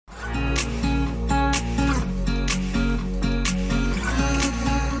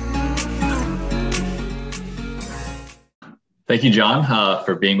Thank you, John,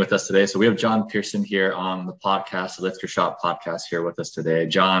 for being with us today. So we have John Pearson here on the podcast, the Lift Your Shop podcast here with us today.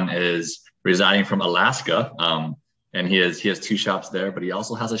 John is residing from Alaska, and he has two shops there, but he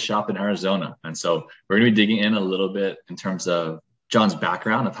also has a shop in Arizona. And so we're going to be digging in a little bit in terms of John's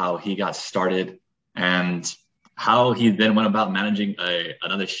background of how he got started and how he then went about managing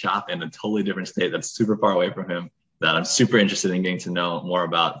another shop in a totally different state that's super far away from him that I'm super interested in getting to know more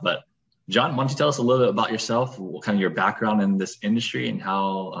about. But John, why don't you tell us a little bit about yourself, what kind of your background in this industry and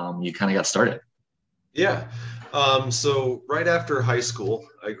how you kind of got started? Yeah. So right after high school,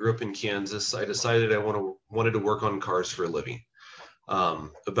 I grew up in Kansas. I decided I wanted to work on cars for a living.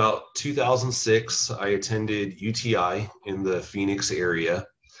 About 2006, I attended UTI in the Phoenix area.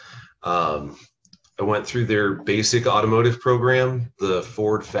 I went through their basic automotive program, the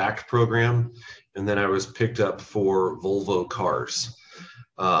Ford FACT program, and then I was picked up for Volvo cars.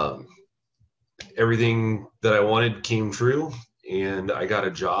 Everything that I wanted came true, and I got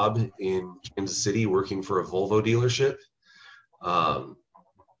a job in Kansas City working for a Volvo dealership.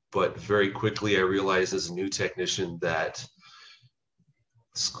 But very quickly, I realized as a new technician that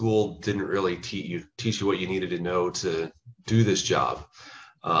school didn't really teach you what you needed to know to do this job.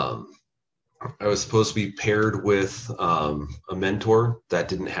 I was supposed to be paired with a mentor. That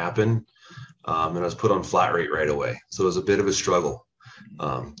didn't happen, and I was put on flat rate right away. So it was a bit of a struggle.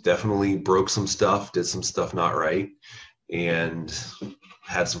 Definitely broke some stuff, did some stuff not right, and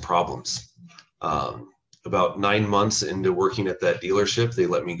had some problems. About 9 months into working at that dealership, they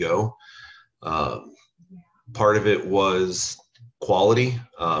let me go. Part of it was quality,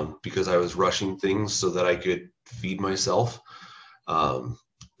 because I was rushing things so that I could feed myself.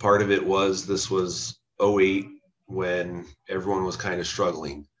 Part of it was this was '08 when everyone was kind of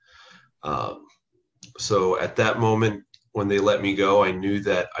struggling. So at that moment, when they let me go, I knew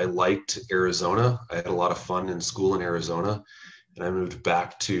that I liked Arizona. I had a lot of fun in school in Arizona, and I moved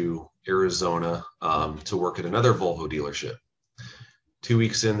back to Arizona to work at another Volvo dealership. 2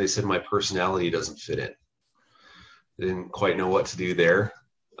 weeks in, they said my personality doesn't fit in. I didn't quite know what to do there,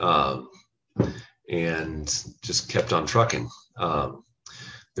 and just kept on trucking.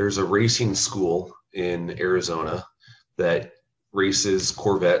 There's a racing school in Arizona that races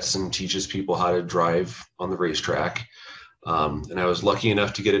Corvettes and teaches people how to drive on the racetrack. And I was lucky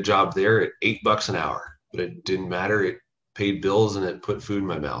enough to get a job there at $8 an hour, but it didn't matter. It paid bills and it put food in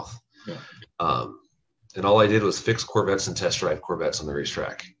my mouth. Yeah. And all I did was fix Corvettes and test drive Corvettes on the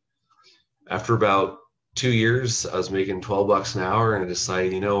racetrack. After about 2 years, I was making $12 an hour, and I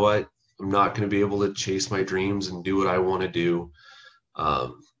decided, you know what? I'm not going to be able to chase my dreams and do what I want to do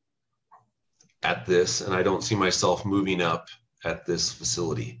at this. And I don't see myself moving up at this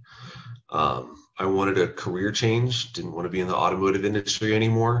facility. I wanted a career change, didn't want to be in the automotive industry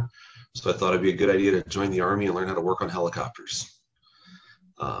anymore. So I thought it'd be a good idea to join the Army and learn how to work on helicopters.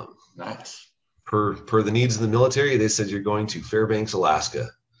 Nice. Per the needs of the military, they said you're going to Fairbanks, Alaska.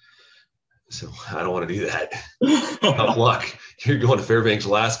 So I don't want to do that. Tough luck. You're going to Fairbanks,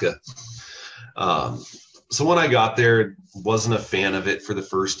 Alaska. So when I got there, wasn't a fan of it for the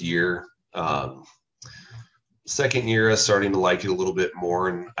first year. Second year, I was starting to like it a little bit more,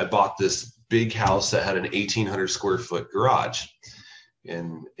 and I bought this big house that had an 1,800 square foot garage.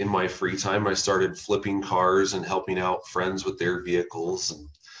 And in my free time, I started flipping cars and helping out friends with their vehicles.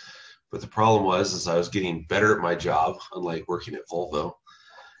 But the problem was I was getting better at my job, unlike working at Volvo.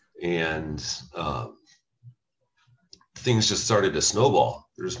 And things just started to snowball.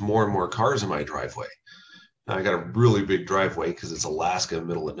 There's more and more cars in my driveway. Now, I got a really big driveway because it's Alaska,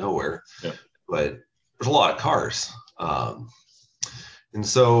 middle of nowhere. Yeah. But there's a lot of cars. And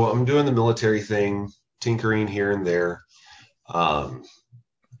so I'm doing the military thing, tinkering here and there.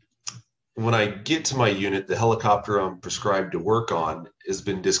 When I get to my unit, the helicopter I'm prescribed to work on has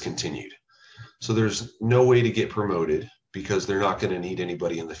been discontinued. So there's no way to get promoted because they're not going to need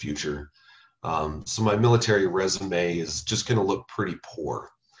anybody in the future. So my military resume is just going to look pretty poor.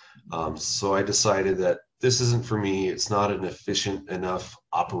 So I decided that this isn't for me. It's not an efficient enough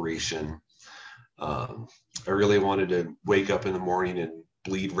operation. I really wanted to wake up in the morning and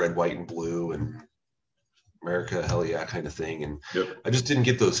bleed red, white, and blue and America, hell yeah, kind of thing. And yep. I just didn't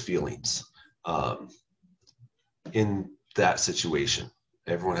get those feelings in that situation.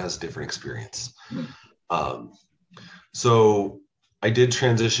 Everyone has a different experience. So I did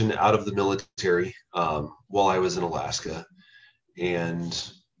transition out of the military while I was in Alaska. And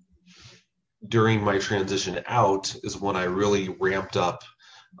during my transition out is when I really ramped up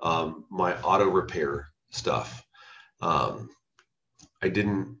my auto repair stuff. I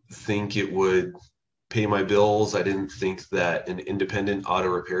didn't think it would pay my bills. I didn't think that an independent auto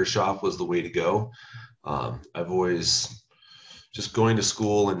repair shop was the way to go. I've always just going to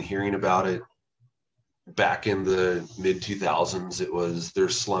school and hearing about it back in the mid 2000s, it was they're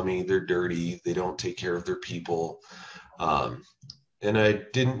slummy, they're dirty, they don't take care of their people. And I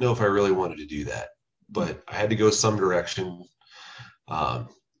didn't know if I really wanted to do that, but I had to go some direction.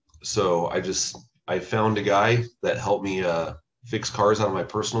 So I found a guy that helped me fix cars out of my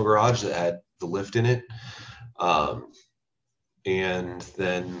personal garage that had the lift in it. And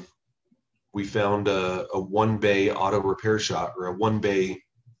then we found a one bay auto repair shop, or a one bay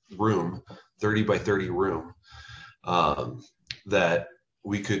room, 30 by 30 room, that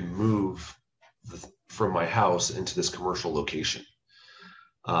we could move from my house into this commercial location.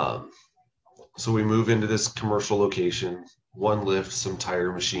 So we move into this commercial location, one lift, some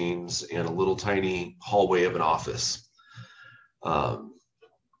tire machines, and a little tiny hallway of an office.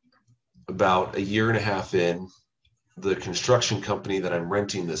 About a year and a half in, the construction company that I'm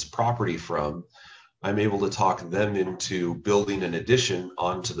renting this property from, I'm able to talk them into building an addition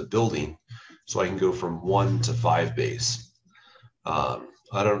onto the building so I can go from 1 to 5 bays. I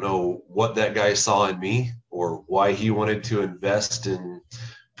don't know what that guy saw in me or why he wanted to invest and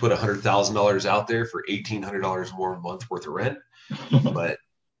put $100,000 out there for $1,800 more a month worth of rent, but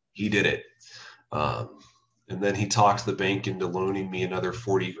he did it. And then he talked the bank into loaning me another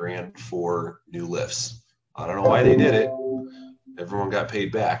 40 grand for new lifts. I don't know why they did it. Everyone got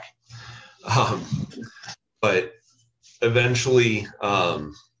paid back. But eventually,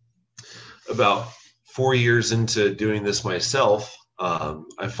 about 4 years into doing this myself,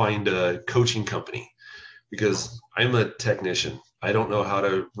 I find a coaching company because I'm a technician. I don't know how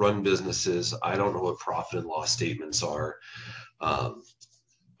to run businesses. I don't know what profit and loss statements are.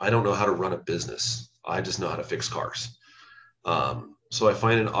 I don't know how to run a business. I just know how to fix cars. So I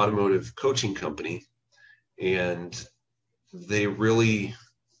find an automotive coaching company, and they really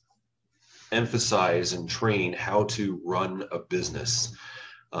emphasize and train how to run a business,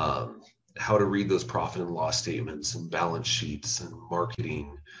 how to read those profit and loss statements and balance sheets and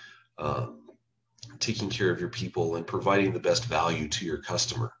marketing, taking care of your people and providing the best value to your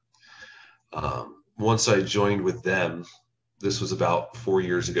customer. Once I joined with them, this was about 4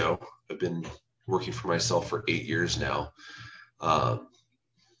 years ago. I've been working for myself for 8 years now.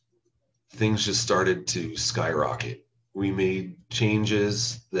 Things just started to skyrocket. We made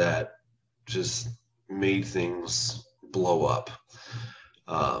changes that just made things blow up.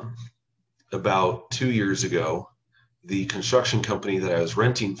 About 2 years ago, the construction company that I was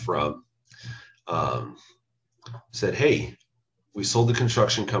renting from said, "Hey, we sold the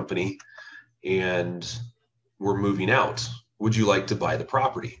construction company and we're moving out. Would you like to buy the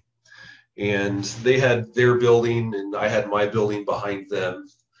property?" And they had their building and I had my building behind them.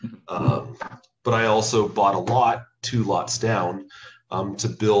 But I also bought a lot, 2 lots down, to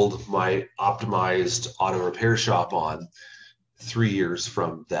build my optimized auto repair shop on 3 years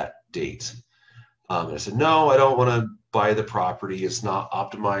from that date. And I said, "No, I don't want to buy the property. It's not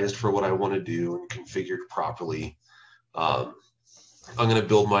optimized for what I want to do and configured properly. I'm going to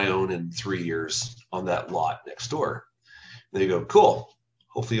build my own in 3 years on that lot next door." And they go, "Cool.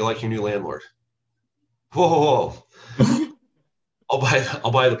 Hopefully you like your new landlord." Whoa. I'll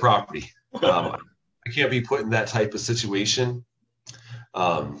buy the property. I can't be put in that type of situation.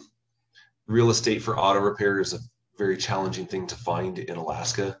 Real estate for auto repair is a very challenging thing to find in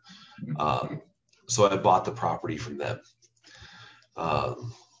Alaska. So I bought the property from them.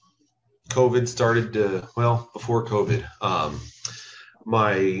 COVID started before COVID,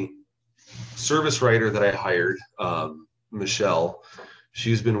 my service writer that I hired, Michelle,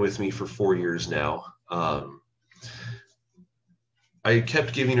 she's been with me for 4 years now. I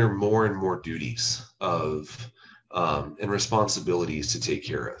kept giving her more and more duties and responsibilities to take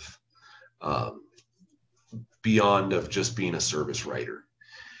care of, beyond of just being a service writer.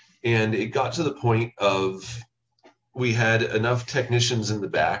 And it got to the point of we had enough technicians in the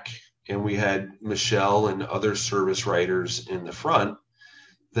back and we had Michelle and other service writers in the front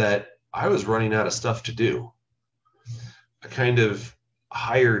that I was running out of stuff to do. I kind of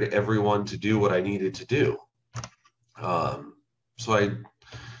hired everyone to do what I needed to do. So I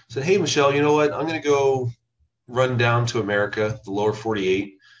said, "Hey, Michelle, you know what? I'm going to go run down to America, the lower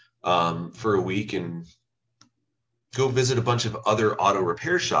 48, for a week and go visit a bunch of other auto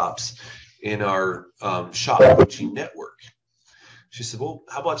repair shops in our shop coaching network." She said, "Well,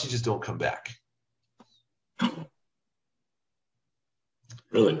 how about you just don't come back?"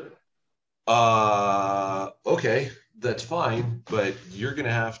 Really? Okay, that's fine, but you're going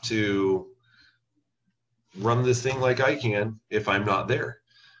to have to run this thing like I can if I'm not there.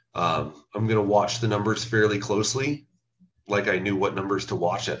 I'm going to watch the numbers fairly closely, like I knew what numbers to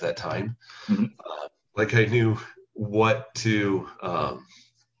watch at that time. Mm-hmm. Like I knew what to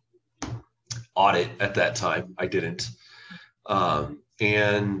audit at that time. I didn't.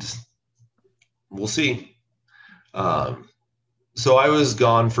 And we'll see. So I was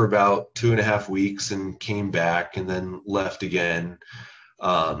gone for about 2.5 weeks and came back and then left again.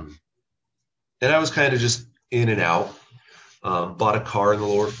 And I was kind of just in and out. Bought a car in the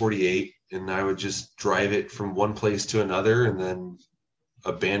lower 48, and I would just drive it from one place to another and then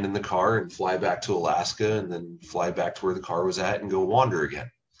abandon the car and fly back to Alaska and then fly back to where the car was at and go wander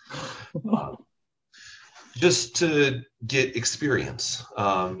again. Just to get experience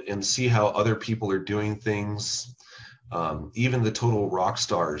and see how other people are doing things. Even the total rock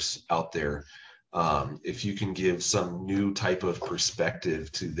stars out there, if you can give some new type of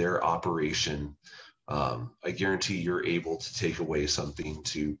perspective to their operation, I guarantee you're able to take away something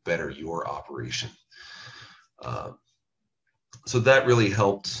to better your operation. So that really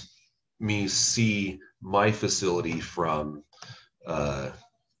helped me see my facility from a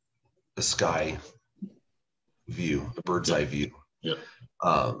sky view, a bird's eye view. Yeah.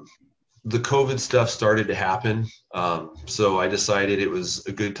 The COVID stuff started to happen. So I decided it was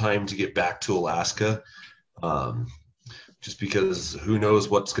a good time to get back to Alaska. Just because who knows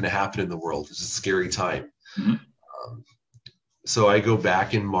what's going to happen in the world. It's a scary time. Mm-hmm. So I go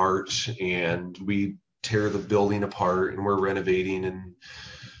back in March and we tear the building apart and we're renovating and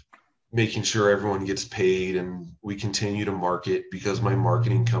making sure everyone gets paid, and we continue to market because my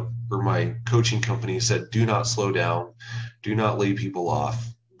my coaching company said, do not slow down, do not lay people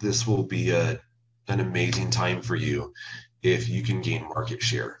off. This will be an amazing time for you if you can gain market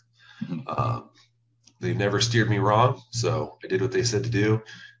share. Mm-hmm. They've never steered me wrong, so I did what they said to do,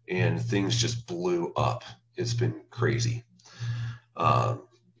 and things just blew up. It's been crazy.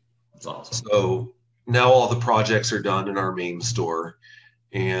 That's awesome. So now all the projects are done in our main store,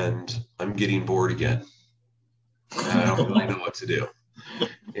 and I'm getting bored again. I don't really know what to do.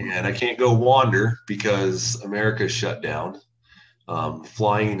 And I can't go wander because America's shut down.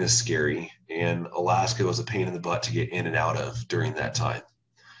 Flying is scary, and Alaska was a pain in the butt to get in and out of during that time.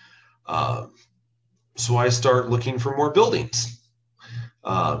 So I start looking for more buildings.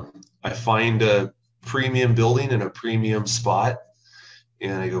 I find a premium building in a premium spot,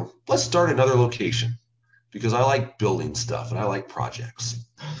 and I go, let's start another location because I like building stuff and I like projects.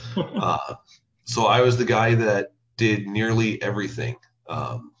 So I was the guy that did nearly everything,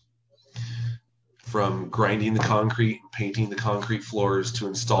 from grinding the concrete, painting the concrete floors, to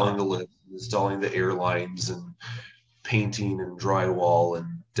installing the lift, installing the air lines, and painting and drywall and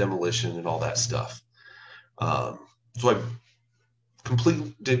demolition and all that stuff. So I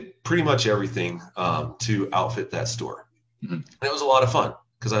did pretty much everything to outfit that store. Mm-hmm. And it was a lot of fun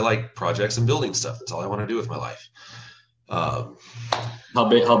because I like projects and building stuff. That's all I want to do with my life. How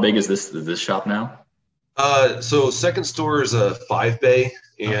big is this shop now? So second store is a 5-bay,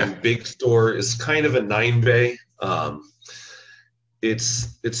 and okay. Big store is kind of a 9-bay.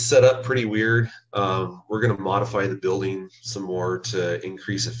 It's set up pretty weird. We're going to modify the building some more to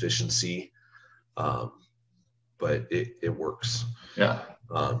increase efficiency. But it works. Yeah.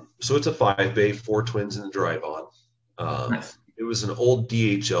 So it's a 5-bay, 4 twins in the drive-on. Nice. It was an old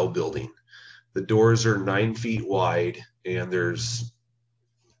DHL building. The doors are 9 feet wide, and there's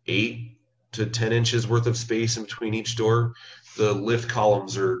 8 to 10 inches worth of space in between each door. The lift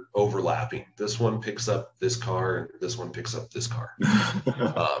columns are overlapping. This one picks up this car, and this one picks up this car.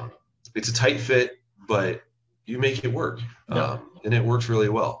 It's a tight fit, but you make it work. Yeah. And it works really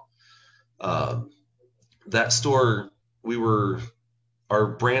well. That store, our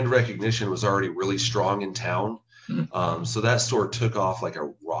brand recognition was already really strong in town. Mm-hmm. So that store took off like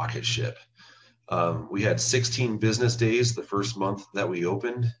a rocket ship. We had 16 business days the first month that we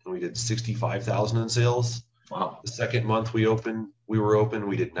opened, and we did 65,000 in sales. Wow. The second month we were open,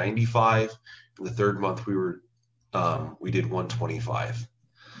 we did 95. And the third month we did 125.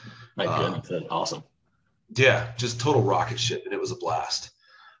 My goodness, that's awesome. Yeah, just total rocket ship, and it was a blast.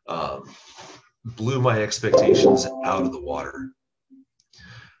 Blew my expectations out of the water.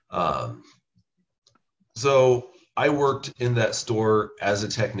 So I worked in that store as a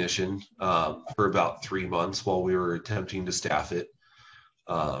technician for about 3 months while we were attempting to staff it.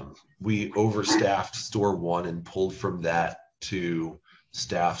 We overstaffed store 1 and pulled from that to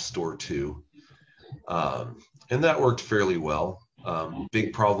staff store 2. And that worked fairly well.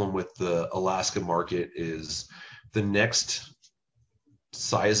 Big problem with the Alaska market is the next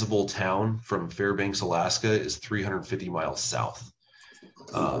sizable town from Fairbanks, Alaska is 350 miles south.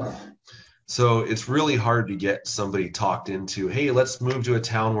 So it's really hard to get somebody talked into, hey, let's move to a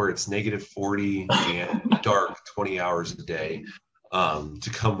town where it's -40 and dark 20 hours a day. to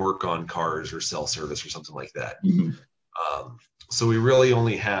come work on cars or sell service or something like that. Mm-hmm. So we really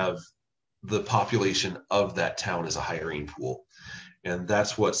only have the population of that town as a hiring pool. And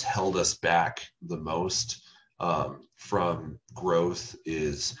that's what's held us back the most from growth,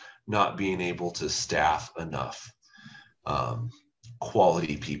 is not being able to staff enough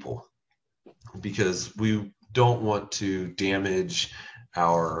quality people, because we don't want to damage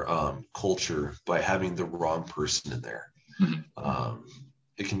our culture by having the wrong person in there. Mm-hmm.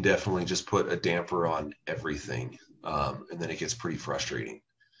 It can definitely just put a damper on everything, and then it gets pretty frustrating.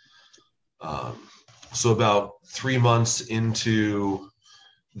 So about 3 months into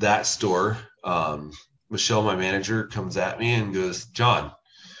that store, Michelle, my manager, comes at me and goes, "John,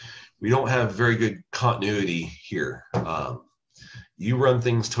 we don't have very good continuity here. You run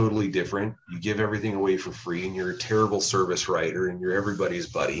things totally different. You give everything away for free, and you're a terrible service writer, and you're everybody's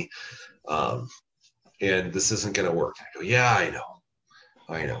buddy. And this isn't going to work." I go, "Yeah, I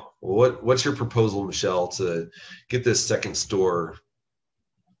know. Well, what's your proposal, Michelle, to get this second store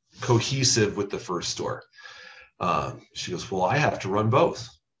cohesive with the first store?" She goes, "Well, I have to run both."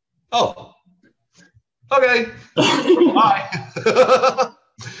 "Oh, okay. Bye."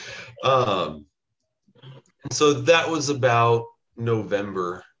 So that was about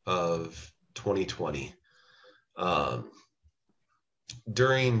November of 2020.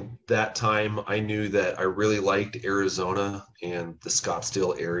 During that time, I knew that I really liked Arizona and the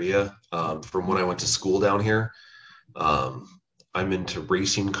Scottsdale area from when I went to school down here. I'm into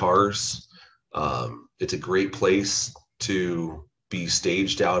racing cars. It's a great place to be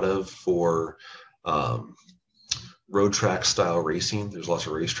staged out of for road track style racing. There's lots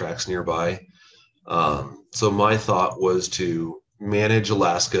of racetracks nearby. So my thought was to manage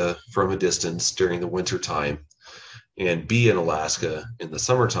Alaska from a distance during the winter time and be in Alaska in the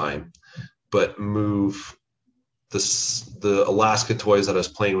summertime, but move the Alaska toys that I was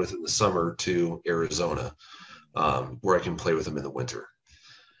playing with in the summer to Arizona, where I can play with them in the winter.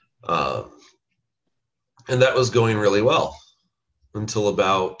 And that was going really well until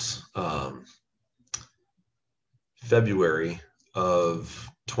about February of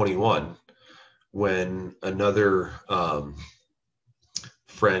 21, when another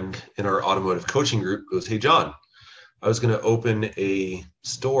friend in our automotive coaching group goes, "Hey, John, I was going to open a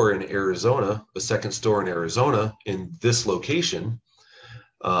store in Arizona, a second store in Arizona in this location,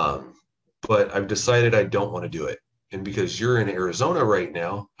 but I've decided I don't want to do it. And because you're in Arizona right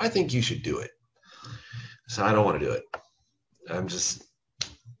now, I think you should do it." So I don't want to do it. I'm just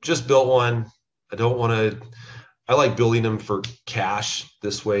built one. I don't want to. I like building them for cash.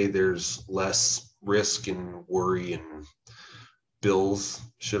 This way there's less risk and worry and bills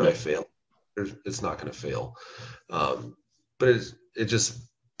should I fail. It's not going to fail. But it just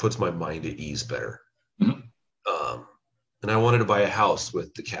puts my mind at ease better. And I wanted to buy a house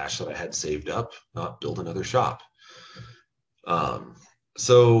with the cash that I had saved up, not build another shop.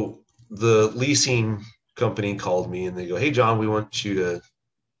 So the leasing company called me and they go, "Hey, John, we want you to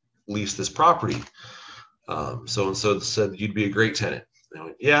lease this property. So-and-so said you'd be a great tenant." And I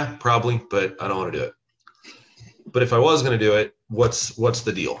went, "Yeah, probably, but I don't want to do it. But if I was going to do it, what's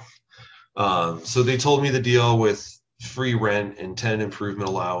the deal?" So they told me the deal with free rent and tenant improvement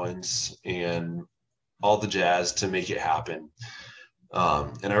allowance and all the jazz to make it happen.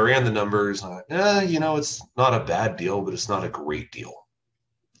 And I ran the numbers. And I thought, it's not a bad deal, but it's not a great deal.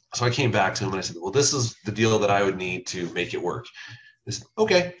 So I came back to him and I said, "Well, this is the deal that I would need to make it work." He said,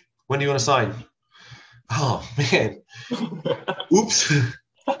 "Okay, when do you want to sign?" Oh, man. Oops.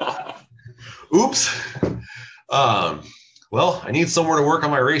 Oops. Well, I need somewhere to work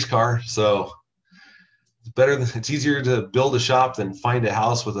on my race car, so it's easier to build a shop than find a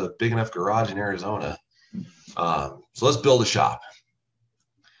house with a big enough garage in Arizona. So let's build a shop.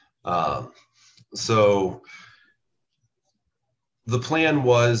 So the plan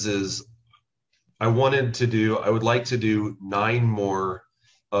is I would like to do 9 more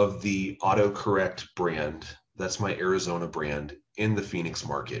of the autocorrect brand. That's my Arizona brand in the Phoenix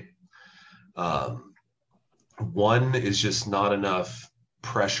market. One is just not enough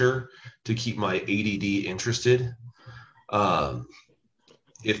pressure to keep my ADD interested.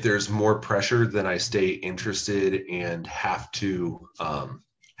 If there's more pressure, then I stay interested and have to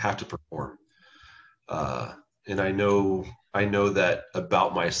perform. And I know that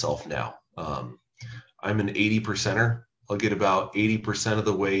about myself now. I'm an 80%er. I'll get about 80% of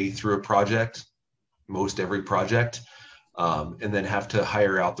the way through a project, most every project, and then have to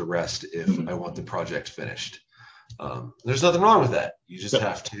hire out the rest if I want the project finished. There's nothing wrong with that. You just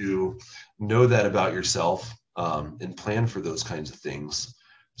have to know that about yourself and plan for those kinds of things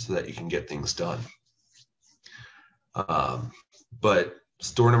so that you can get things done. But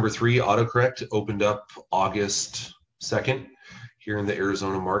store number 3, AutoCorrect, opened up August 2nd here in the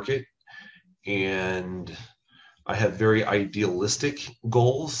Arizona market. And I have very idealistic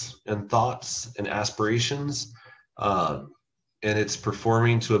goals and thoughts and aspirations. And it's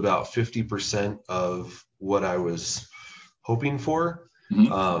performing to about 50% of what I was hoping for.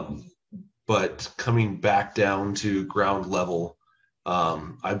 Mm-hmm. But coming back down to ground level,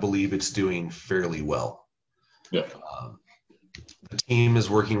 I believe it's doing fairly well. Yeah. The team is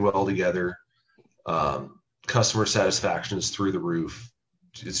working well together. Customer satisfaction is through the roof.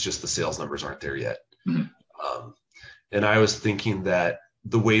 It's just the sales numbers aren't there yet. Mm-hmm. And I was thinking that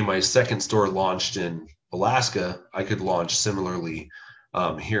the way my second store launched in Alaska, I could launch similarly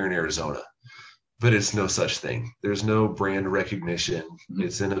here in Arizona. But it's no such thing. There's no brand recognition. Mm-hmm.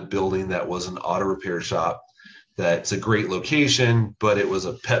 It's in a building that was an auto repair shop. That's a great location, but it was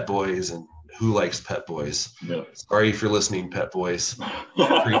a Pet Boys, and who likes Pet Boys? Yeah. Sorry if you're listening, Pet Boys.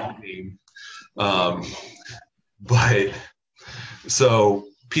 Name. But so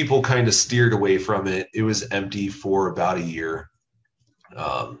people kind of steered away from it. It was empty for about a year.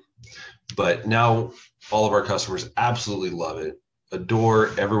 But now all of our customers absolutely love it,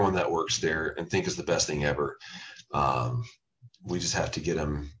 adore everyone that works there, and think it's the best thing ever. We just have to get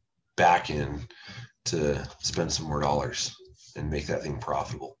them back in to spend some more dollars and make that thing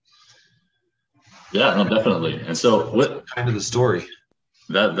profitable. Yeah, no, definitely. And so what kind of the story?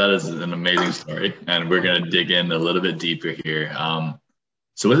 That is an amazing story, and we're going to dig in a little bit deeper here.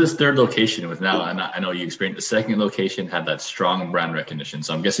 So with this third location, with now, I know you experienced the second location had that strong brand recognition.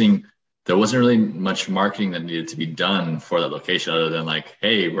 So I'm guessing there wasn't really much marketing that needed to be done for that location, other than like,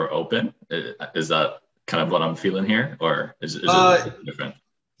 "Hey, we're open." Is that kind of what I'm feeling here, or is it different?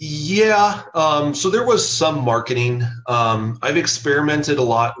 Yeah. So there was some marketing. I've experimented a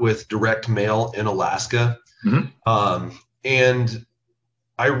lot with direct mail in Alaska, and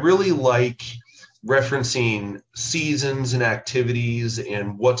I really like referencing seasons and activities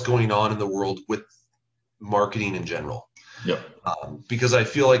and what's going on in the world with marketing in general. Yep. Because I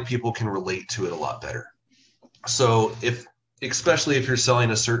feel like people can relate to it a lot better. So especially if you're selling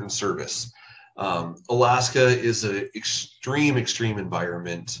a certain service, Alaska is an extreme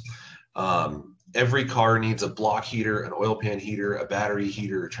environment. Every car needs a block heater, an oil pan heater, a battery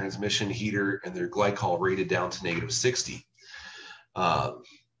heater, a transmission heater, and their glycol rated down to -60.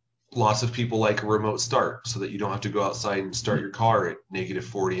 Lots of people like a remote start so that you don't have to go outside and start your car at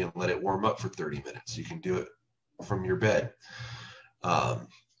 -40 and let it warm up for 30 minutes. You can do it from your bed.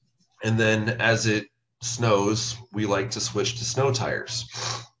 And then as it snows, we like to switch to snow tires.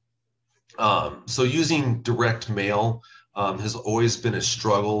 So using direct mail has always been a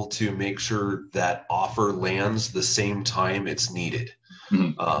struggle to make sure that offer lands the same time it's needed.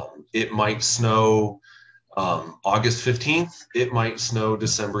 It might snow August 15th, it might snow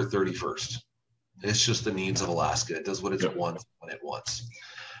December 31st. It's just the needs of Alaska. It does what it wants when it wants.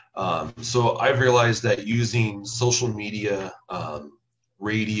 So I've realized that using social media,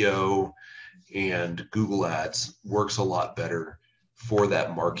 radio, and Google Ads works a lot better for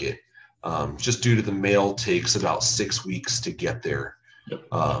that market. Just due to the mail takes about 6 weeks to get there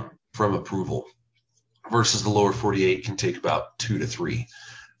from approval, versus the lower 48 can take about 2 to 3.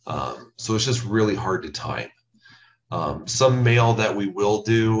 So it's just really hard to time. Some mail that we will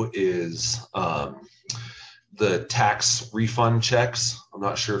do is the tax refund checks. I'm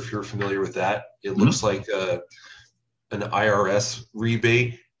not sure if you're familiar with that. It looks like an IRS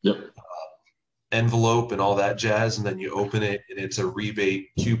rebate envelope and all that jazz, and then you open it and it's a rebate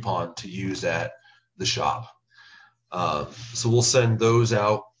coupon to use at the shop. So we'll send those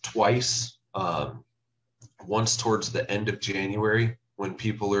out twice, once towards the end of January when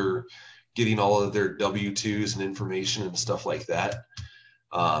people are getting all of their W-2s and information and stuff like that.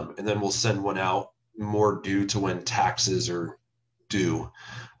 And then we'll send one out more due to when taxes are due,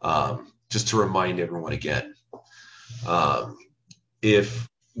 just to remind everyone again. If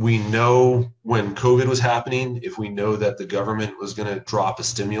we know when COVID was happening, if we know that the government was going to drop a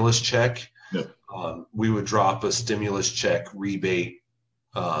stimulus check, we would drop a stimulus check rebate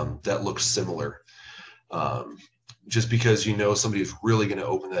that looks similar. Just because somebody is really going to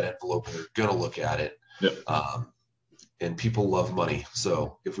open that envelope and they're going to look at it. And people love money.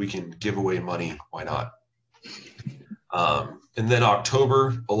 So if we can give away money, why not? And then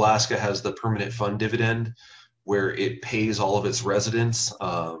October, Alaska has the permanent fund dividend, where it pays all of its residents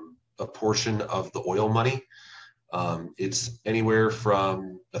a portion of the oil money. It's anywhere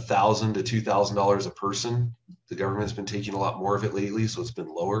from $1,000 to $2,000 a person. The government's been taking a lot more of it lately, so it's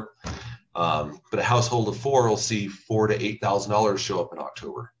been lower. But a household of 4 will see $4,000 to $8,000 show up in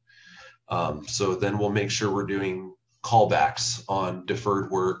October. So then we'll make sure we're doing callbacks on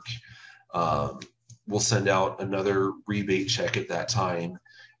deferred work. We'll send out another rebate check at that time.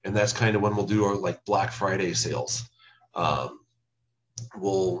 And that's kind of when we'll do our like Black Friday sales.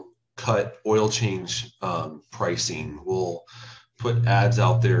 We'll cut oil change pricing. We'll put ads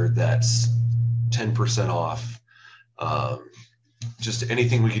out there that's 10% off. Just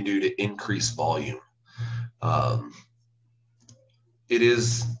anything we can do to increase volume. I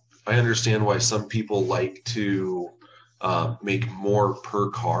understand why some people like to make more per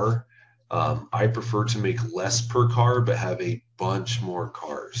car. I prefer to make less per car, but have a bunch more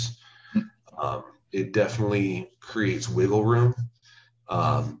cars. It definitely creates wiggle room,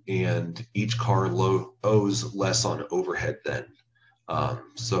 and each car owes less on overhead then.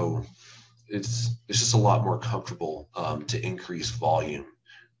 So it's just a lot more comfortable to increase volume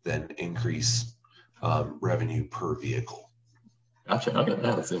than increase revenue per vehicle. Gotcha. Okay,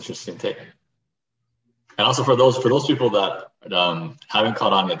 that's an interesting take. And also for those people that haven't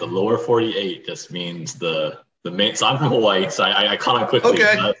caught on yet, the lower 48 just means the main. So I'm from Hawaii, so I caught on quickly.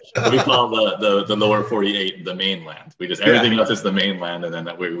 Okay. We call the lower 48 the mainland. Everything else is the mainland, and then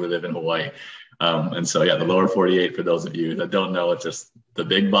we live in Hawaii. And so yeah, the lower 48, for those of you that don't know, it's just the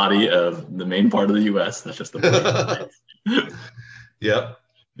big body of the main part of the U.S. That's just the 48. Yep.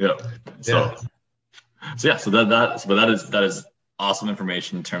 Yep. So that is awesome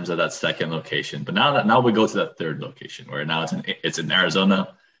information in terms of that second location. But now we go to that third location, where now it's in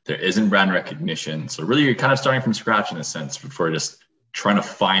Arizona. There isn't brand recognition, so really you're kind of starting from scratch in a sense for just trying to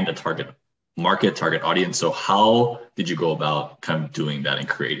find a target market, target audience. So how did you go about kind of doing that and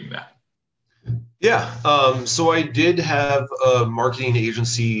creating that? Yeah. So I did have a marketing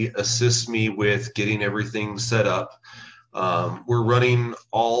agency assist me with getting everything set up. We're running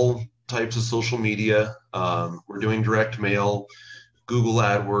all types of social media. We're doing direct mail, Google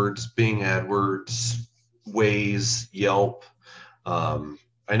AdWords, Bing AdWords, Waze, Yelp.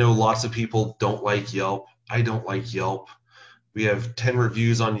 I know lots of people don't like Yelp. I don't like Yelp. We have 10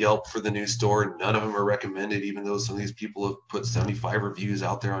 reviews on Yelp for the new store, and none of them are recommended, even though some of these people have put 75 reviews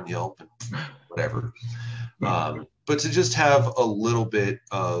out there on Yelp and whatever. But to just have a little bit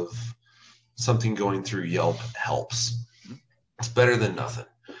of something going through Yelp helps. It's better than nothing.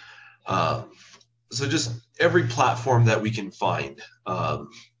 So just every platform that we can find.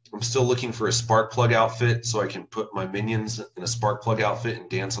 I'm still looking for a spark plug outfit so I can put my minions in a spark plug outfit and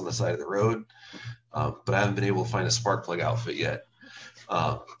dance on the side of the road. But I haven't been able to find a spark plug outfit yet.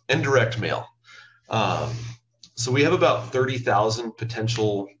 And direct mail. So we have about 30,000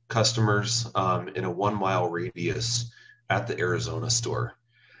 potential customers in a 1 mile radius at the Arizona store.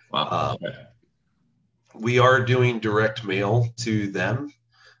 Wow. We are doing direct mail to them.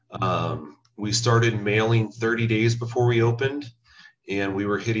 We started mailing 30 days before we opened, and we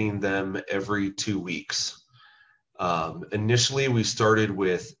were hitting them every 2 weeks. Initially, we started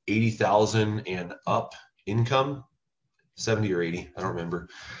with 80,000 and up income, 70 or 80, I don't remember.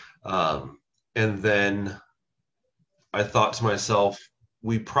 And then I thought to myself,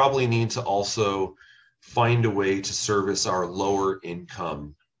 we probably need to also find a way to service our lower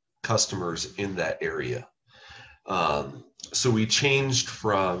income customers in that area. So we changed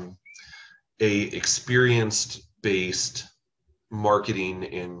from a experience-based marketing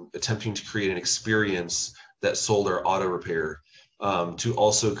and attempting to create an experience that sold our auto repair to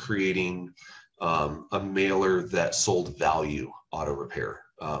also creating a mailer that sold value auto repair,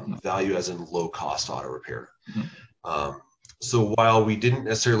 value as in low cost auto repair. So while we didn't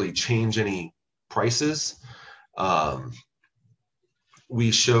necessarily change any prices, we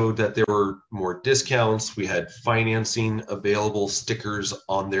showed that there were more discounts. We had financing available, stickers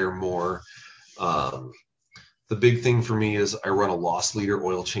on there more. The big thing for me is I run a loss leader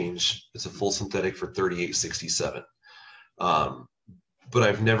oil change. It's a full synthetic for $38.67. But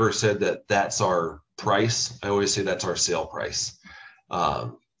I've never said that that's our price. I always say that's our sale price.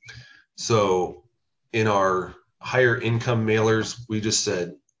 So in our higher income mailers, we just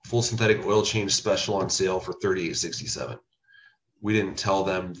said full synthetic oil change special on sale for $38.67. We didn't tell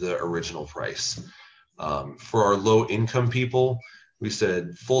them the original price. For our low income people, we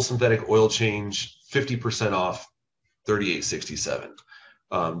said full synthetic oil change, 50% off,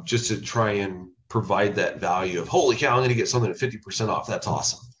 $38.67, just to try and provide that value of, holy cow, I'm going to get something at 50% off. That's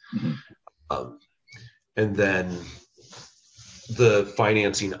awesome. And then the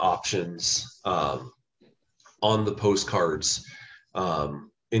financing options on the postcards,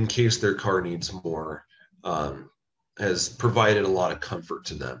 in case their car needs more, has provided a lot of comfort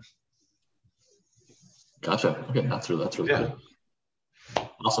to them. Gotcha. Okay, that's really cool.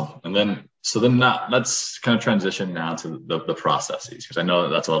 Awesome. And then now let's kind of transition now to the processes, because I know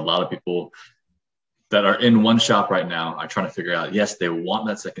that's what a lot of people that are in one shop right now are trying to figure out, yes, they want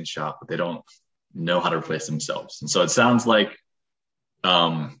that second shop, but they don't know how to replace themselves. And so it sounds like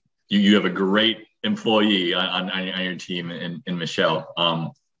you have a great employee on your team in Michelle.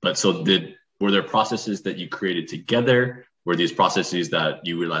 But so were there processes that you created together? Were these processes that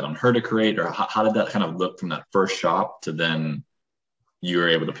you relied on her to create, or how did that kind of look from that first shop to then you were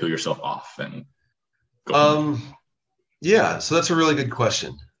able to peel yourself off and go? Yeah, so that's a really good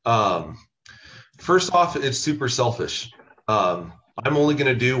question. First off, it's super selfish. I'm only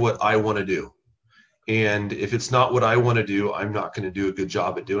going to do what I want to do. And if it's not what I want to do, I'm not going to do a good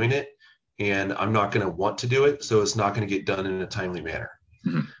job at doing it. And I'm not going to want to do it. So it's not going to get done in a timely manner.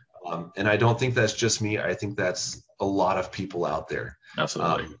 Mm-hmm. And I don't think that's just me. I think that's a lot of people out there.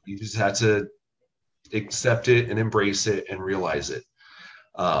 Absolutely. You just have to accept it and embrace it and realize it.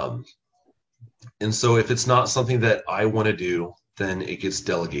 And so if it's not something that I want to do, then it gets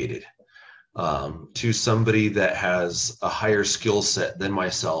delegated to somebody that has a higher skill set than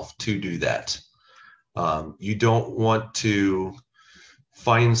myself to do that. You don't want to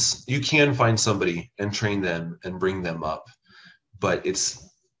you can find somebody and train them and bring them up, but it's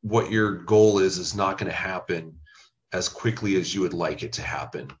what your goal is not going to happen as quickly as you would like it to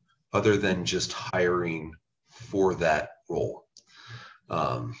happen, other than just hiring for that role.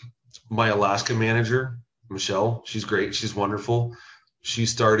 My Alaska manager, Michelle, she's great. She's wonderful. She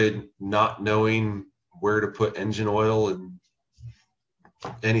started not knowing where to put engine oil and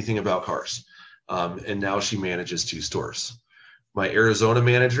anything about cars. And now she manages 2 stores. My Arizona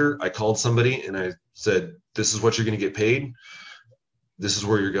manager, I called somebody and I said, this is what you're going to get paid. This is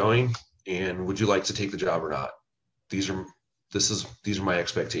where you're going. And would you like to take the job or not? These are my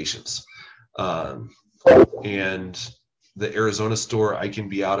expectations. And the Arizona store, I can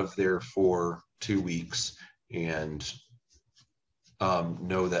be out of there for 2 weeks and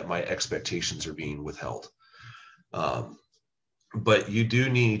know that my expectations are being withheld. But you do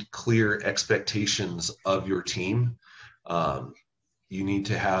need clear expectations of your team. You need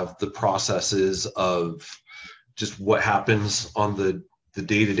to have the processes of just what happens on the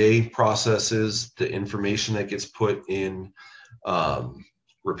day-to-day processes, the information that gets put in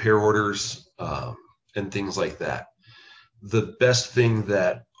repair orders, and things like that. The best thing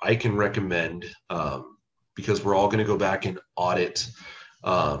that I can recommend, because we're all going to go back and audit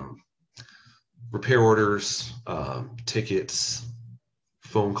repair orders, tickets,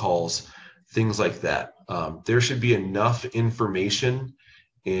 phone calls, things like that. There should be enough information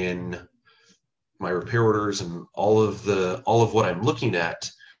in my repair orders and all of what I'm looking at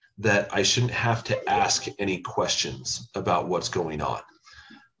that I shouldn't have to ask any questions about what's going on.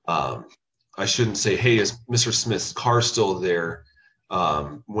 I shouldn't say, hey, is Mr. Smith's car still there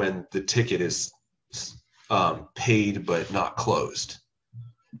when the ticket is paid but not closed?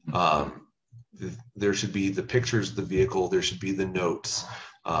 There should be the pictures of the vehicle. There should be the notes.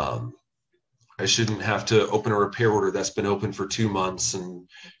 I shouldn't have to open a repair order that's been open for 2 months and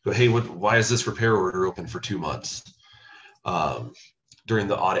go, hey, why is this repair order open for 2 months? During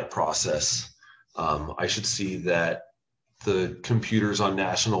the audit process, I should see that the computer's on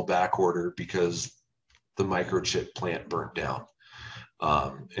national back order because the microchip plant burnt down.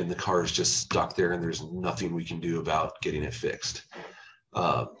 And the car is just stuck there and there's nothing we can do about getting it fixed.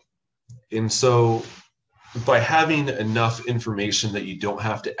 And so by having enough information that you don't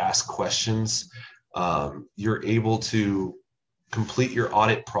have to ask questions, you're able to complete your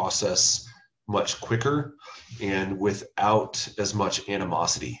audit process much quicker and without as much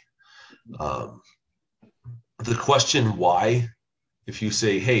animosity. The question why, if you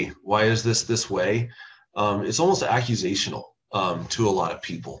say, hey, why is this way? It's almost accusational to a lot of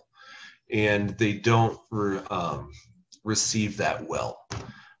people, and they don't receive that well.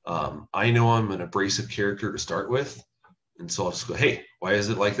 I know I'm an abrasive character to start with, and so I'll just go, hey, why is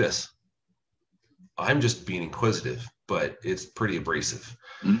it like this? I'm just being inquisitive, but it's pretty abrasive.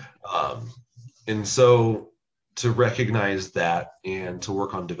 Mm-hmm. And so to recognize that and to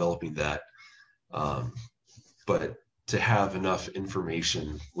work on developing that, but to have enough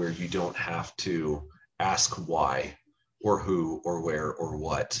information where you don't have to ask why or who or where or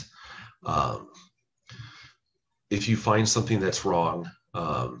what. If you find something that's wrong,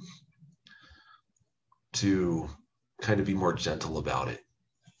 to kind of be more gentle about it,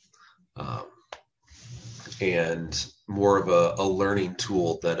 and more of a learning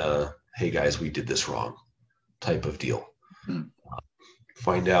tool than a, hey guys, we did this wrong type of deal. Mm.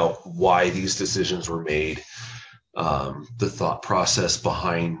 Find out why these decisions were made, the thought process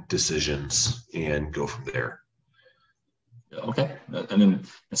behind decisions, and go from there. Okay. And then,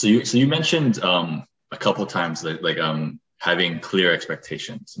 so you mentioned a couple of times like having clear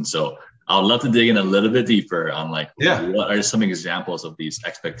expectations. And so I'd love to dig in a little bit deeper on like Yeah. what are some examples of these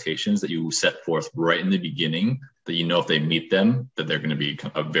expectations that you set forth right in the beginning that you know if they meet them that they're going to be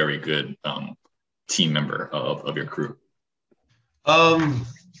a very good team member of your crew.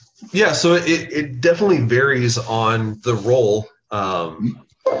 Yeah, so it definitely varies on the role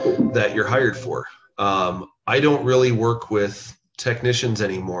that you're hired for. I don't really work with technicians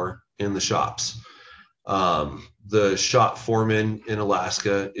anymore in the shops. The shop foreman in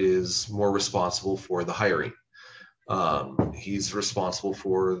Alaska is more responsible for the hiring. He's responsible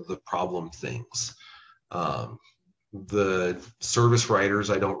for the problem things. The service writers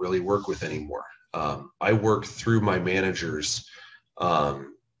I don't really work with anymore. I work through my managers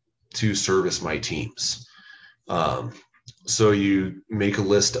to service my teams. So you make a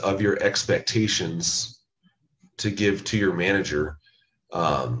list of your expectations to give to your manager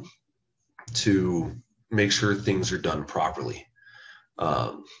to make sure things are done properly.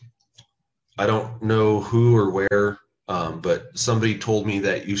 I don't know who or where, but somebody told me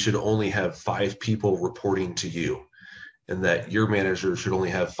that you should only have 5 people reporting to you and that your manager should only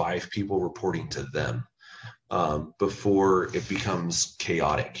have 5 people reporting to them before it becomes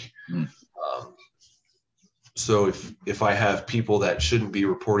chaotic. So if I have people that shouldn't be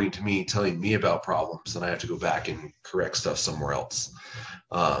reporting to me, telling me about problems, then I have to go back and correct stuff somewhere else.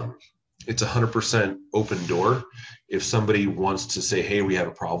 It's 100% open door. If somebody wants to say, hey, we have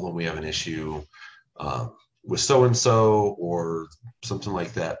a problem, we have an issue with so-and-so or something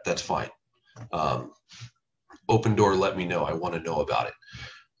like that, that's fine. Open door, let me know. I want to know about it.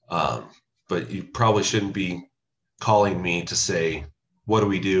 But you probably shouldn't be calling me to say, what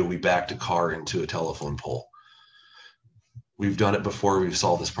do? We backed a car into a telephone pole. We've done it before. We've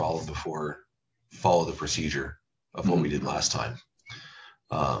solved this problem before. Follow the procedure of what we did last time.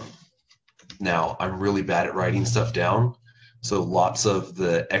 Now, I'm really bad at writing stuff down. So lots of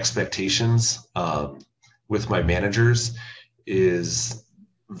the expectations with my managers is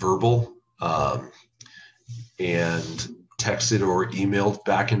verbal and texted or emailed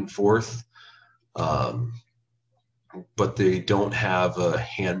back and forth. But they don't have a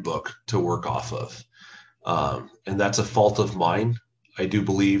handbook to work off of. And that's a fault of mine. I do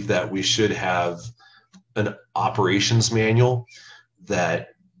believe that we should have an operations manual that,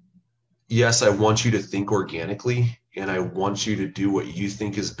 yes, I want you to think organically and I want you to do what you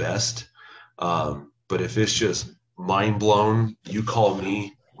think is best. But if it's just mind blown, you call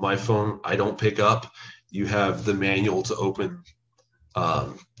me, my phone, I don't pick up, you have the manual to open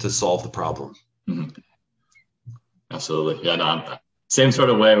to solve the problem. Mm-hmm. Absolutely. Yeah, no, same sort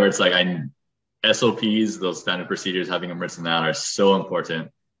of way where it's like SOPs, those standard procedures, having them written down are so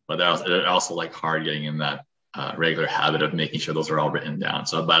important, but they're also like hard getting in that regular habit of making sure those are all written down.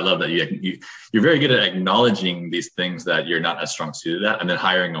 So but I love that you're very good at acknowledging these things that you're not as strong suited at and then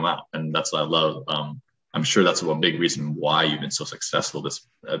hiring them out. And that's what I love. I'm sure that's a big reason why you've been so successful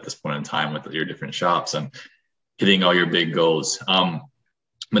at this point in time with your different shops and hitting all your big goals. But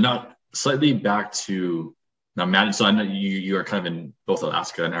now slightly back to now, so I know you are kind of in both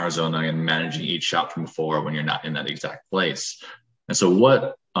Alaska and Arizona and managing each shop from before when you're not in that exact place. And so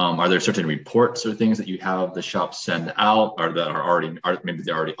what are there certain reports or things that you have the shop send out or that maybe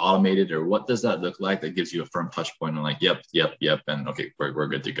they're already automated, or what does that look like that gives you a firm touch point on like, yep, and okay, we're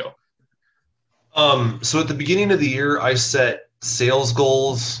good to go? So at the beginning of the year, I set sales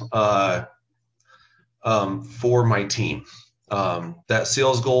goals for my team. That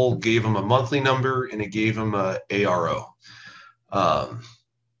sales goal gave them a monthly number and it gave them a ARO.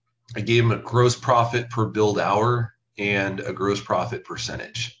 I gave them a gross profit per billed hour and a gross profit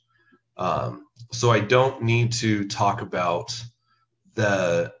percentage. So I don't need to talk about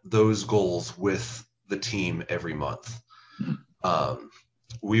those goals with the team every month.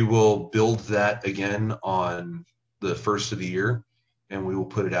 We will build that again on the first of the year, and we will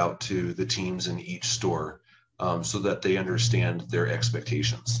put it out to the teams in each store so that they understand their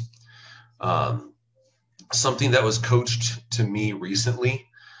expectations. Something that was coached to me recently,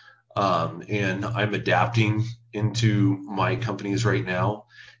 and I'm adapting into my companies right now,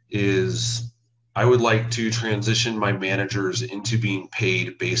 is I would like to transition my managers into being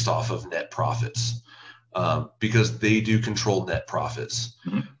paid based off of net profits, because they do control net profits.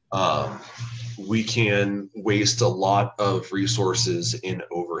 We can waste a lot of resources in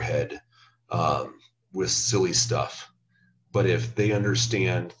overhead with silly stuff. But if they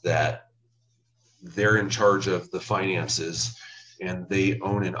understand that they're in charge of the finances and they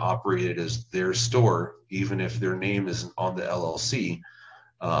own and operate it as their store, even if their name isn't on the LLC,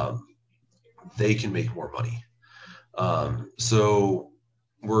 they can make more money. So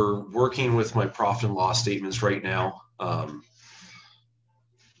we're working with my profit and loss statements right now.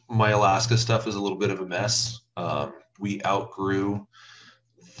 my Alaska stuff is a little bit of a mess. We outgrew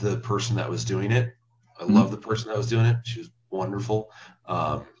the person that was doing it. I Mhm. love the person that was doing it. She was wonderful.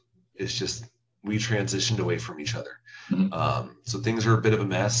 It's just we transitioned away from each other. Mhm. So things are a bit of a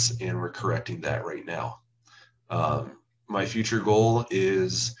mess, and we're correcting that right now. My future goal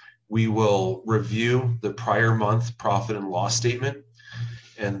is we will review the prior month profit and loss statement,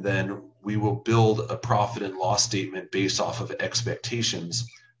 and then we will build a profit and loss statement based off of expectations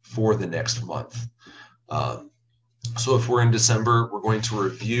for the next month. So if we're in December, we're going to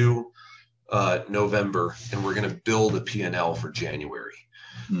review November, and we're going to build a P&L for January.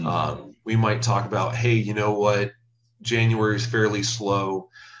 We might talk about, hey, you know what? January is fairly slow.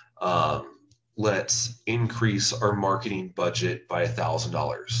 Let's increase our marketing budget by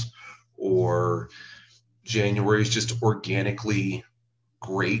 $1,000. Or January is just organically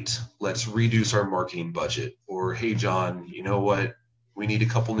great. Let's reduce our marketing budget. Or, hey, John, you know what? We need a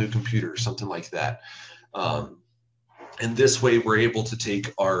couple new computers, something like that. And this way, we're able to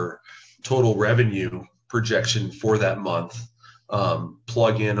take our total revenue projection for that month,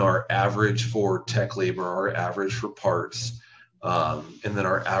 plug in our average for tech labor, our average for parts, and then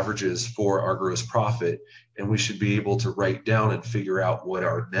our averages for our gross profit. And we should be able to write down and figure out what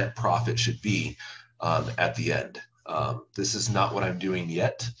our net profit should be at the end. This is not what I'm doing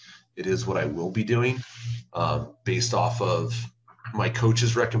yet. It is what I will be doing based off of my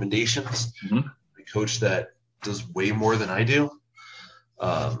coach's recommendations. Mhm. The coach that does way more than I do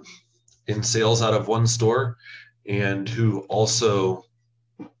in sales out of one store, and who also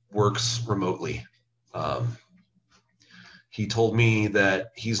works remotely. He told me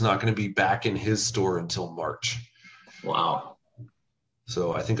that he's not going to be back in his store until March. Wow.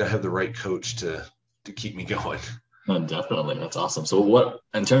 So I think I have the right coach to keep me going. No, definitely. That's awesome. So what,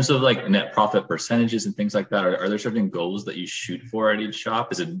 in terms of like net profit percentages and things like that, are there certain goals that you shoot for at each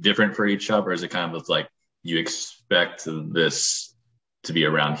shop? Is it different for each shop, or is it kind of like you expect this to be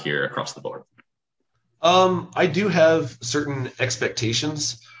around here across the board? I do have certain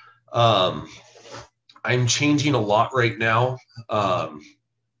expectations. I'm changing a lot right now.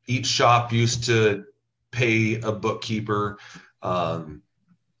 Each shop used to pay a bookkeeper.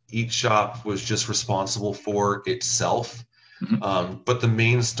 Each shop was just responsible for itself. But the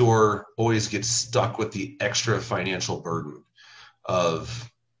main store always gets stuck with the extra financial burden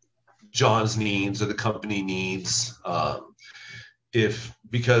of John's needs or the company needs.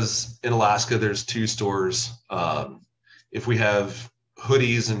 Because in Alaska, there's 2 stores. If we have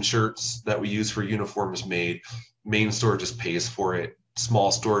hoodies and shirts that we use for uniforms made, main store just pays for it.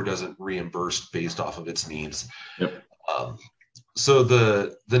 Small store doesn't reimburse based off of its needs. Yep. So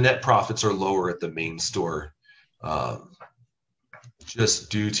the net profits are lower at the main store, just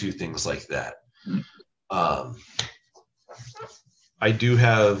due to things like that. I do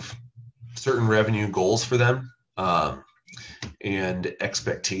have certain revenue goals for them and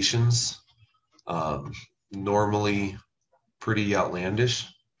expectations. Normally pretty outlandish,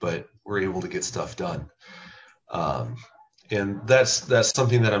 but we're able to get stuff done. And that's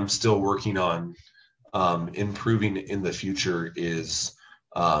something that I'm still working on improving in the future, is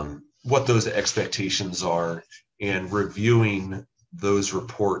what those expectations are, and reviewing those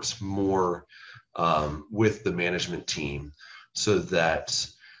reports more with the management team, so that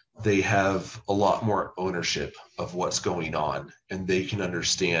they have a lot more ownership of what's going on, and they can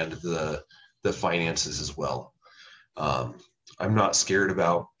understand the finances as well. I'm not scared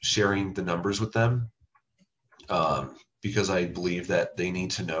about sharing the numbers with them because I believe that they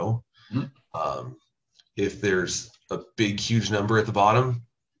need to know. If there's a big, huge number at the bottom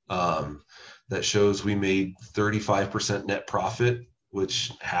that shows we made 35% net profit,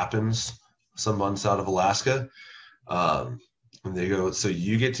 which happens some months out of Alaska, and they go, so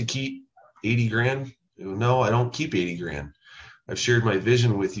you get to keep 80 grand? I go, no, I don't keep 80 grand. I've shared my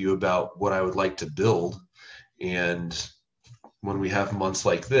vision with you about what I would like to build. And when we have months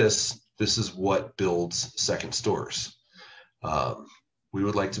like this is what builds second stores. We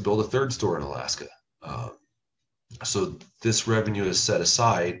would like to build a third store in Alaska. So this revenue is set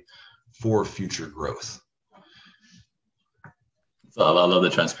aside for future growth. So I love the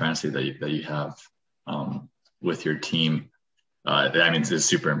transparency that you have with your team. I mean, it's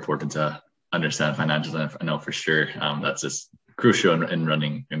super important to understand financials. And I know for sure that's just crucial in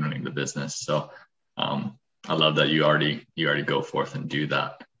running the business. So I love that you already go forth and do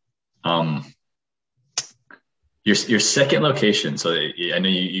that. Your second location. So I know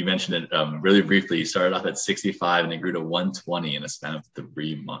you mentioned it really briefly. You started off at 65 and it grew to 120 in a span of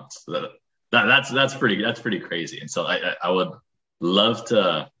 3 months. So that's pretty crazy. And so I would love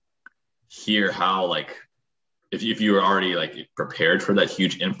to hear how, like, if you were already like prepared for that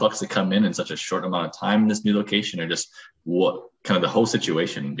huge influx to come in such a short amount of time in this new location, or just what kind of the whole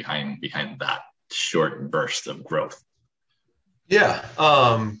situation behind that short burst of growth? Yeah.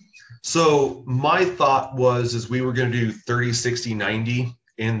 So my thought is we were going to do 30, 60, 90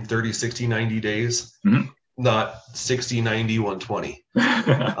 in 30, 60, 90 days, not 60, 90, 120.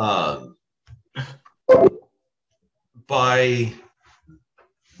 By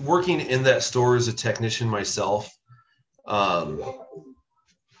working in that store as a technician myself, I'm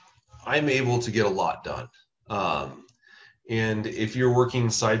able to get a lot done. And if you're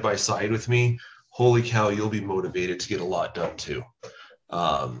working side by side with me, holy cow, you'll be motivated to get a lot done too.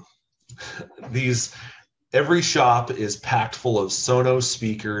 Every shop is packed full of Sonos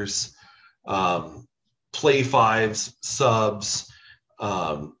speakers, Play 5s, subs,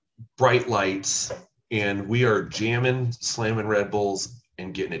 bright lights, and we are jamming, slamming Red Bulls,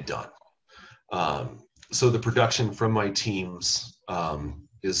 and getting it done. So the production from my teams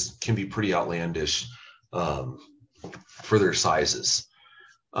can be pretty outlandish for their sizes.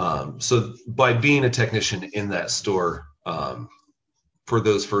 So by being a technician in that store for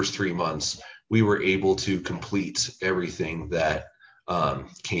those first 3 months, we were able to complete everything that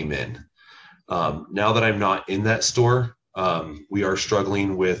came in. Now that I'm not in that store, we are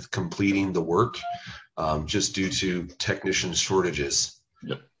struggling with completing the work just due to technician shortages.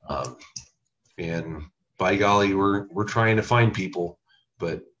 Yep. And by golly, we're trying to find people,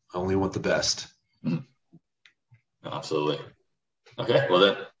 but I only want the best. Mm-hmm. Absolutely. Okay.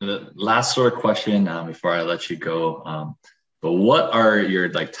 Well, the last sort of question before I let you go. But what are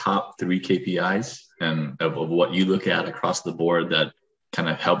your like top 3 KPIs and of what you look at across the board that kind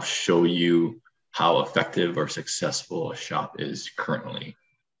of help show you how effective or successful a shop is currently?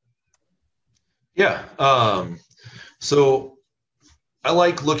 Yeah. So I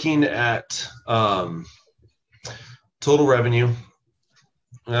like looking at total revenue.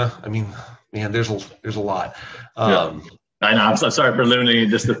 I mean, man, there's a lot. I know. I'm sorry for limiting it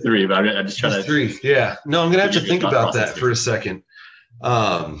just to 3, but I'm just trying to. 3. Yeah. No, I'm gonna have to think about that for a second.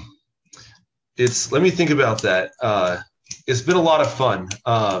 Let me think about that. It's been a lot of fun.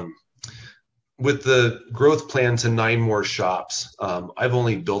 With the growth plan to 9 more shops, I've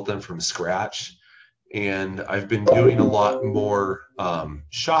only built them from scratch, and I've been doing a lot more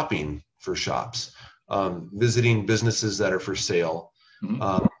shopping for shops, visiting businesses that are for sale,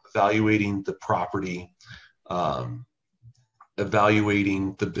 evaluating the property,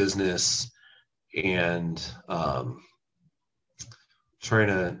 evaluating the business, and trying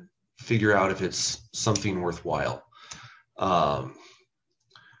to figure out if it's something worthwhile.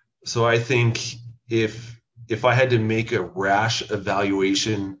 So I think if I had to make a rash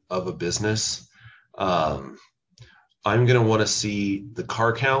evaluation of a business, I'm going to want to see the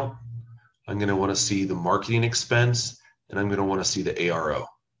car count, I'm going to want to see the marketing expense, and I'm going to want to see the ARO.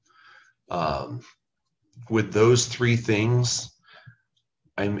 With those 3 things,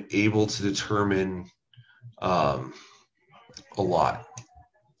 I'm able to determine a lot.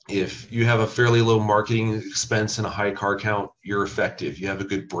 If you have a fairly low marketing expense and a high car count, you're effective. You have a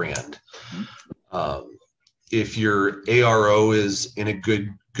good brand. If your ARO is in a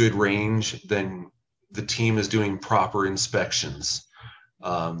good range, then the team is doing proper inspections.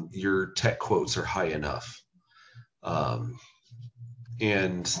 Your tech quotes are high enough.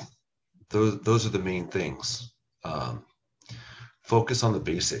 And those are the main things. Focus on the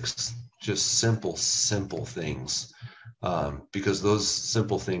basics, just simple things. Because those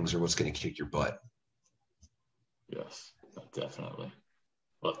simple things are what's going to kick your butt. Yes, definitely.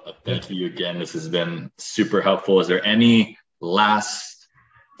 Well, thank you again. This has been super helpful. Is there any last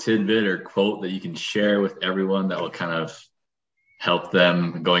tidbit or quote that you can share with everyone that will kind of help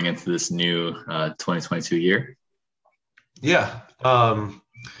them going into this new 2022 year? Yeah.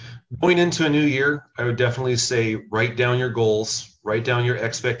 Going into a new year, I would definitely say write down your goals, write down your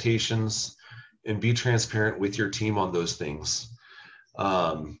expectations, and be transparent with your team on those things.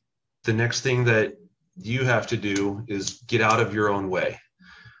 The next thing that you have to do is get out of your own way.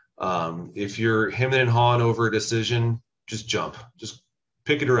 If you're hemming and hawing over a decision, just jump. Just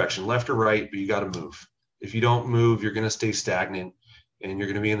pick a direction, left or right, but you got to move. If you don't move, you're going to stay stagnant, and you're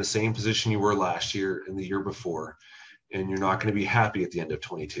going to be in the same position you were last year and the year before, and you're not going to be happy at the end of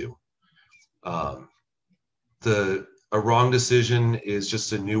 22. A wrong decision is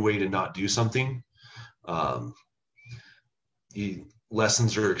just a new way to not do something.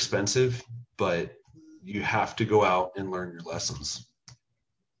 Lessons are expensive, but you have to go out and learn your lessons.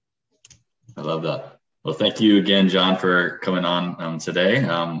 I love that. Well, thank you again, John, for coming on today.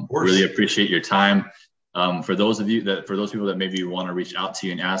 Really appreciate your time. For those people that maybe want to reach out to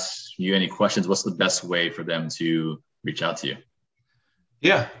you and ask you any questions, what's the best way for them to reach out to you?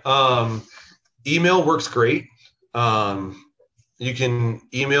 Yeah. Email works great. You can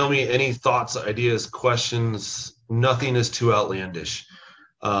email me any thoughts, ideas, questions. Nothing is too outlandish.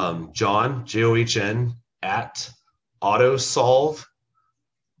 John, JOHN, at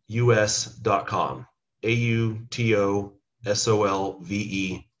autosolveus.com.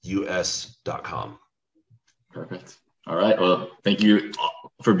 AUTOSOLVEUS.com. Perfect. All right. Well, thank you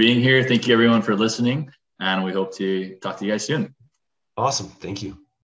for being here. Thank you, everyone, for listening. And we hope to talk to you guys soon. Awesome. Thank you.